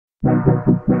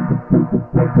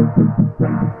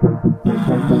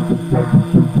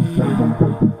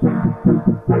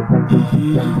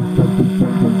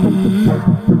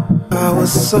I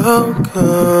was so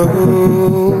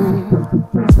cold.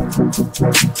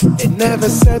 It never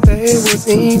said that it was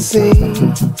easy.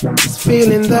 This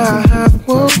feeling that I have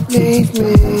won't leave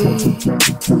me.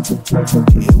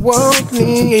 It won't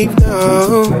leave,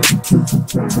 no.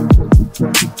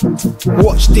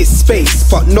 Watch this space,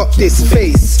 but not this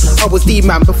face. I was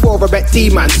D-man before I met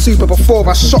D-man. Super before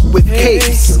I shot with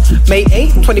capes. May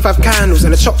 8, 25 candles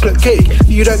and a chocolate cake. If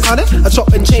you don't cut it, I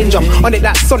chop and change up. On it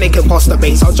that Sonic imposter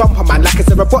base. I'll jump on man like it's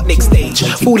a Robotnik stage.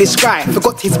 Foolish guy,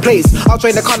 forgot his place. I'll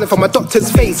drain the colour from my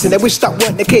doctor's face, and they wish that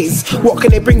weren't the case. What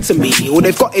can they bring to me? All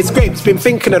they've got is grapes. Been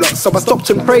thinking a lot, so I stopped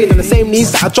and prayed on the same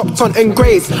knees that I dropped on and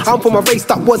grazed. I'm from a race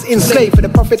that was enslaved for the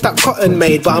profit that cotton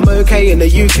made. But I'm okay in the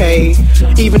UK.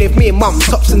 Even if me and mum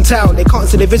tops and tail, they can't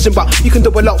see the vision, but you can do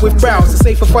a lot with brows. It's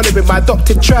safe for following my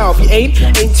adopted trail. If you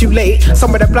ain't too late.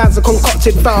 Some of the plans are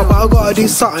concocted foul, but I gotta do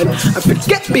something and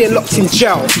forget being locked in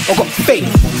jail. I got faith.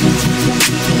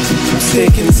 I'm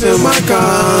sticking to my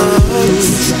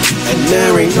guns, and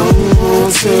there ain't no more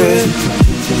to it.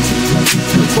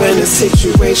 When the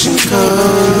situation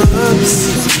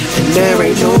comes, and there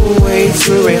ain't no way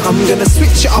through it, I'm gonna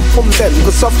switch it up on them,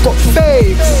 cause I've got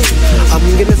faith. I'm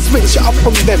gonna switch it up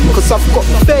on them, cause I've got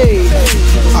faith.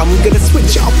 I'm gonna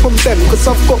switch it up on them, cause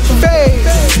I've got faith.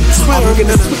 I'm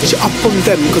gonna switch it up on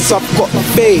them, cause I've got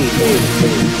faith.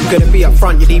 Gonna be up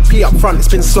front, your DP up front. It's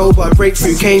been slow, but a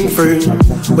breakthrough came through.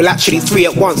 Well, actually 3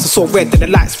 at once. I saw red, then the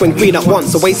lights went green at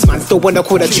once. The waste man still wanna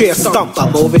call the tree a stump.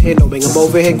 I'm over here knowing, I'm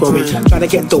over here growing. Trying to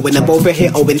get going, I'm over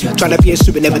here owing. Trying to be a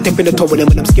student, never dipping the toe in. And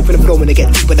when I'm skipping the flow, when I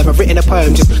get deeper, never written a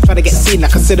poem. Just trying to get seen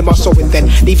like a cinema show, and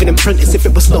then leaving imprint as if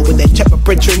it was snowing. Then check my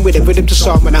brethren with a rhythm to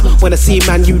show. And I wanna see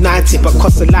man united, but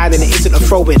cross the line and it isn't a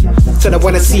throw-in. Said I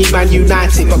wanna see man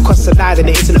united, but cross the line and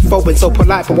it isn't a throw-in. So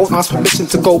polite, but won't ask permission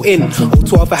to go in. All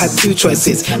 12 I had 2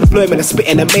 choices. Employment and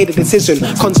spitting, I made a decision.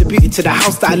 Contributed to the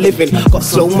house that I live in. Got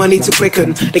slow money to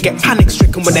quicken. They get panic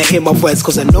stricken when they hear my words,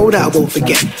 cause I know that I won't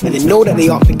forget. And they know that they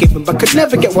aren't forgiven, but could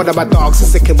never get one of my dogs to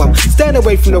sick him up. Staying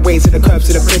away from the ways of the curbs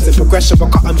to the prison. Progression, I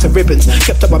cut them to ribbons.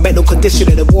 Kept up my mental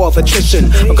condition in a war of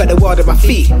attrition. I got the world at my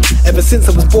feet. Ever since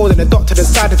I was born and the doctor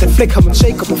decided to flick them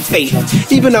unshakable faith.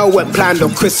 Even though I went planned or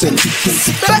christened.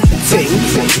 Expecting.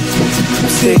 I'm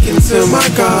sticking to my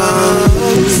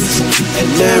guns, and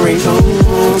there ain't no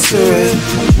more to it.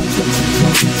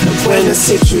 And when a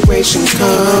situation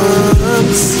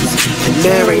comes, and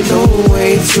there ain't no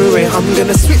way through it, I'm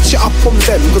gonna switch it up on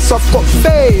them, cause I've got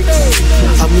faith.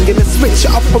 I'm gonna switch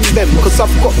it up on them, cause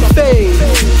I've got faith.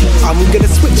 I'm gonna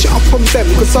switch it up on them,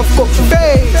 cause I've got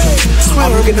faith. I'm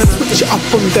gonna switch it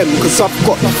up on them, cause I've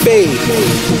got faith.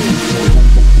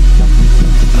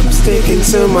 I'm sticking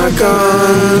to my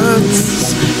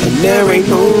guns, and there ain't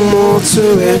no more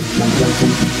to it.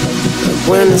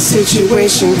 When the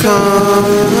situation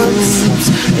comes,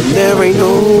 and there ain't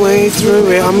no way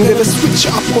through it, I'm gonna switch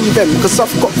it up on them, cause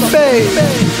I've got faith.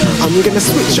 I'm gonna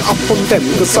switch it up on them,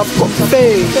 cause I've got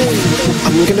faith.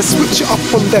 I'm gonna switch it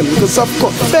up on them, cause I've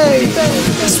got faith.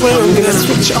 I swear I'm gonna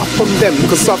switch it up on them,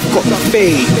 cause I've got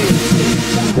faith.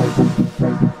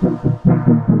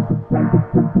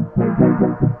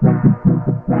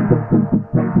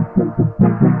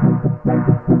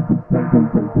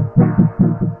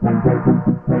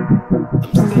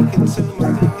 I'm sticking to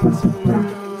my